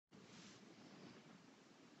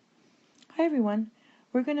Hi everyone.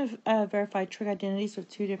 We're going to verify trig identities with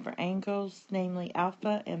two different angles, namely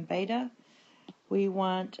alpha and beta. We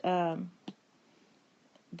want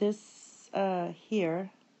this here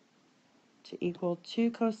to equal 2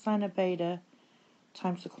 cosine of beta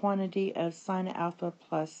times the quantity of sine of alpha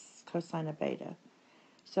plus cosine of beta.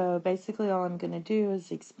 So basically all I'm going to do is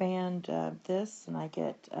expand this, and I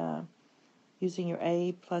get, using your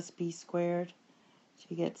a plus b squared, so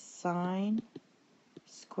you get sine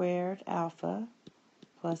squared alpha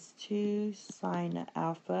plus 2 sine of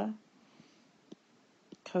alpha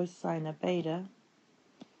cosine of beta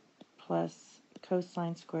plus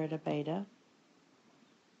cosine squared of beta.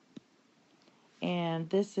 And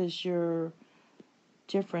this is your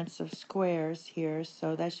difference of squares here,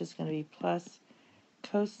 so that's just going to be plus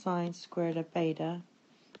cosine squared of beta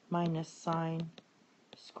minus sine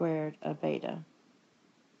squared of beta.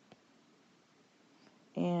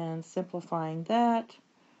 And simplifying that,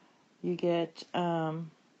 you get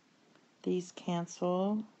these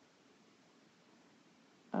cancel.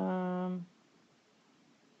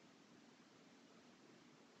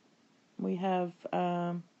 We have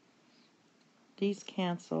these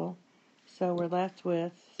cancel, so we're left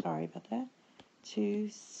with, sorry about that, 2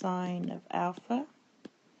 sine of alpha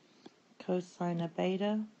cosine of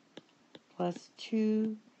beta plus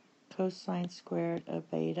 2 cosine squared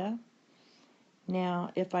of beta. Now,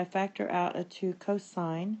 if I factor out a 2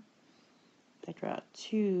 cosine, factor out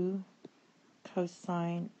 2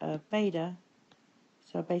 cosine of beta,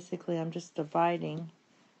 so basically I'm just dividing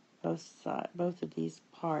both of these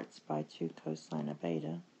parts by 2 cosine of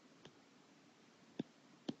beta.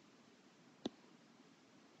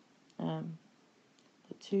 The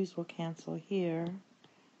 2's will cancel here,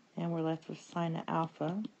 and we're left with sine of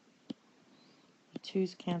alpha. The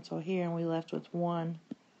 2's cancel here, and we're left with 1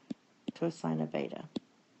 cosine of beta,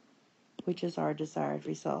 which is our desired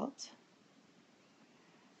result.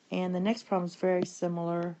 And the next problem is very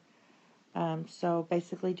similar. So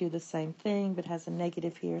basically do the same thing, but has a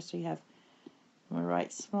negative here. So you have, I'm going to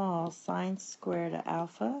write small, sine squared of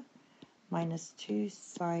alpha minus 2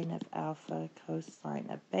 sine of alpha cosine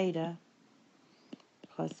of beta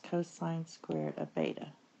plus cosine squared of beta.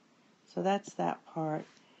 So that's that part.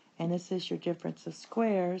 And this is your difference of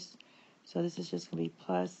squares. So this is just going to be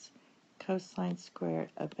plus cosine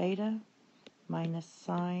squared of beta minus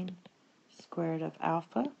sine squared of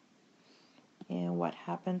alpha. And what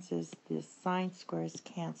happens is the sine squares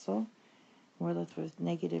cancel. We're left with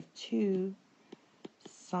negative 2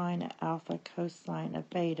 sine of alpha cosine of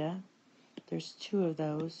beta. There's 2 of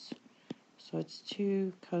those, so it's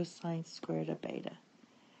 2 cosine squared of beta.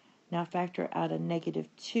 Now factor out a negative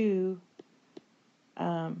 2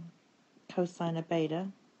 cosine of beta.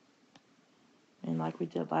 And like we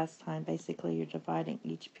did last time, basically you're dividing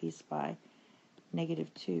each piece by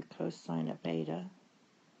negative 2 cosine of beta.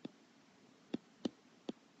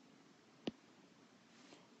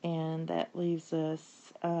 And that leaves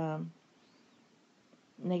us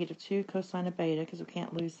negative 2 cosine of beta, because we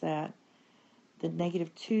can't lose that. The negative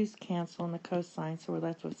 2's cancel in the cosine, so we're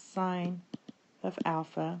left with sine of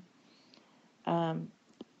alpha.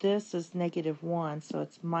 This is negative 1, so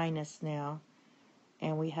it's minus now.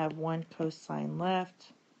 And we have 1 cosine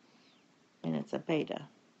left, and it's a beta.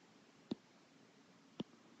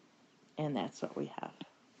 And that's what we have.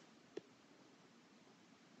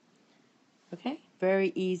 Okay,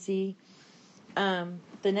 very easy. The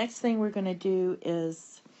next thing we're going to do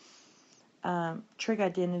is trig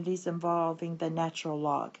identities involving the natural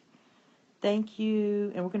log. Thank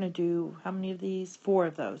you, and we're going to do how many of these? 4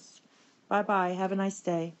 of those. Bye-bye. Have a nice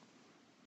day.